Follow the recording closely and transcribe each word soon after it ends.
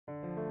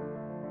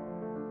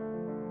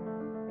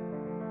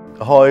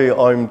Hi,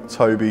 I'm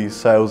Toby,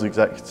 Sales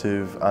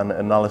Executive and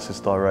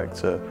Analysis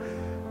Director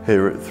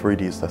here at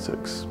 3D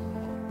Aesthetics.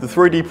 The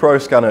 3D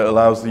Proscanner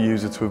allows the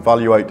user to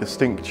evaluate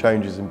distinct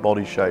changes in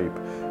body shape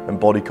and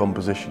body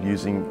composition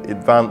using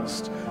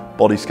advanced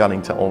body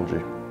scanning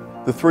technology.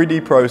 The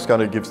 3D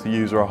Proscanner gives the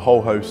user a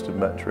whole host of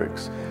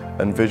metrics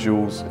and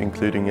visuals,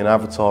 including an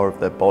avatar of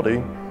their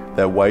body,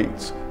 their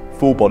weight,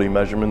 full body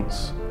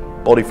measurements,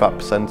 body fat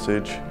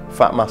percentage,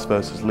 fat mass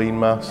versus lean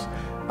mass,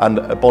 and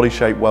a body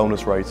shape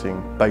wellness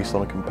rating based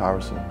on a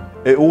comparison.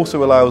 It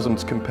also allows them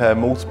to compare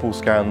multiple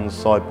scans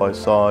side by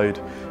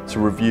side to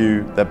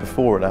review their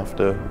before and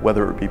after,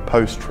 whether it be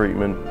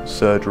post-treatment,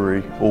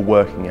 surgery, or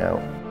working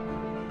out.